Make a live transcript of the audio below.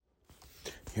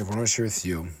Here, I want to share with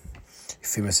you a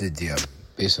famous idea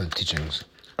based on the teachings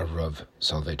of Rav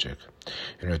Soloveitchik.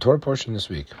 In our Torah portion this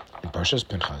week, in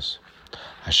Pinchas,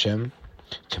 Hashem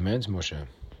commands Moshe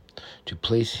to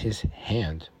place his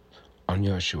hand on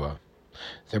Yeshua,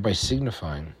 thereby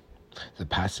signifying the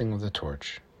passing of the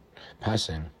torch,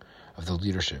 passing of the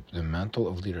leadership, the mantle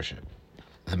of leadership,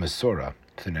 the Masorah,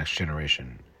 to the next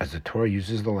generation, as the Torah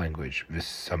uses the language,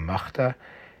 V'samachta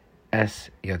es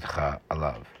yadcha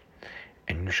alav,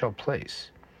 and you shall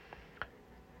place,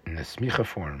 in the smicha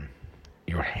form,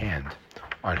 your hand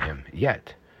on him.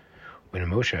 Yet, when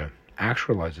Moshe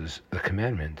actualizes the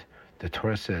commandment, the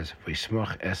Torah says,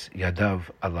 V'yismoch es yadav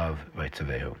alav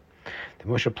v'yitzavehu. The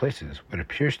Moshe places what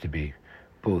appears to be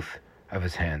both of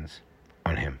his hands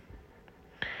on him.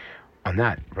 On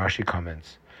that, Rashi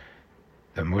comments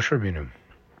that Moshe Rabbeinu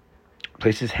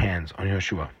placed his hands on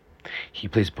Yeshua. He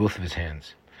placed both of his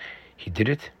hands. He did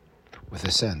it with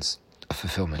a sense of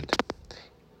fulfillment,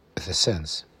 with a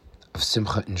sense of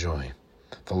simcha and joy.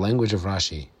 The language of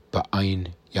Rashi,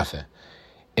 ba'ayin yafe,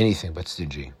 anything but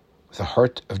stingy, with a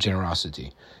heart of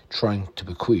generosity, trying to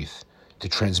bequeath, to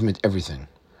transmit everything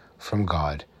from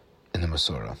God in the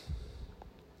Masorah.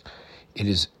 It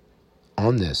is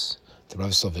on this that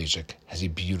Rav Soloveitchik has a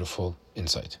beautiful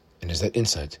insight, and is that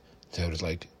insight that I would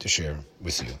like to share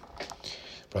with you.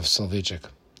 Rav Soloveitchik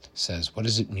says, what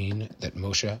does it mean that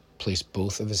Moshe placed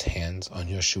both of his hands on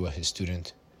Yeshua, his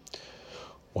student?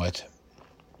 What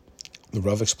the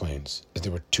Rav explains is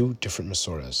there were two different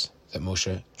Masorahs that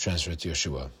Moshe transferred to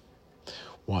Yeshua.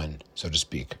 One, so to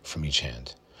speak, from each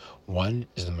hand. One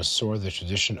is the Masorah, the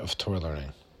tradition of Torah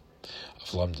learning, of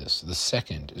Lamdus. The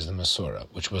second is the Masorah,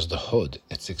 which was the Hod,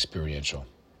 it's experiential.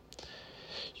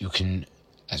 You can,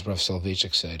 as Rav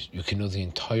Soloveitchik said, you can know the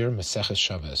entire Masechet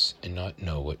Shabbos and not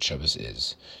know what Shabbos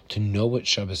is. To know what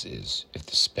Shabbos is, you have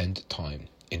to spend time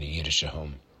in a Yiddish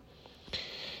home.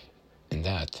 And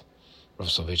that, Rav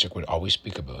Soloveitchik would always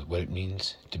speak about what it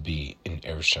means to be an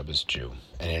Erev Shabbos Jew.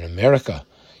 And in America,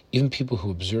 even people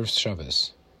who observe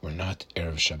Shabbos were not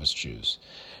Erev Shabbos Jews.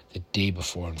 The day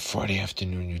before, on Friday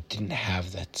afternoon, you didn't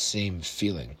have that same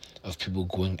feeling of people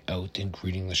going out and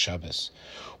greeting the Shabbos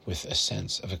with a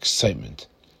sense of excitement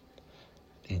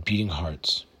and beating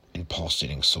hearts and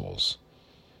pulsating souls.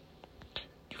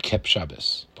 You kept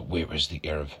Shabbos, but where was the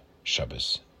Erev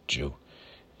Shabbos Jew?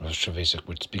 Rav Soloveitchik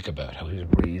would speak about how he was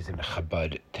raised in a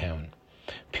Chabad town.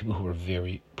 People who were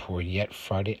very poor, yet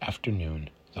Friday afternoon,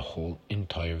 the whole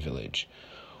entire village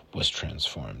was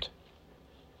transformed.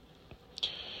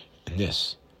 And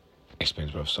this,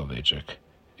 explains Rav Soloveitchik,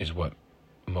 is what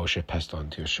Moshe passed on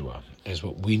to Yeshua. It is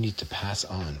what we need to pass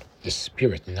on, the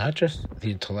spirit, not just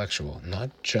the intellectual, not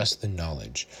just the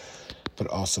knowledge, but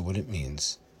also what it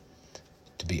means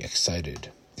to be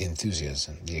excited, the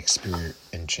enthusiasm, the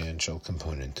experiential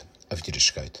component of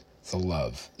Yiddishkeit, the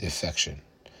love, the affection,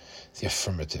 the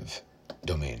affirmative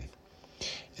domain.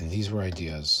 And these were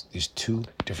ideas, these two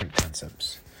different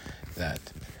concepts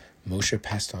that Moshe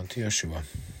passed on to Yeshua,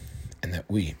 and that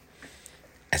we,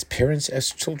 as parents,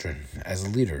 as children,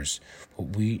 as leaders,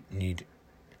 what we need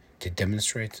to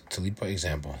demonstrate, to lead by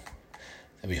example,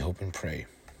 that we hope and pray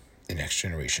the next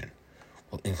generation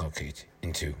will inculcate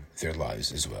into their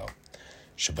lives as well.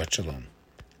 Shabbat Shalom.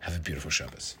 Have a beautiful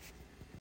Shabbos.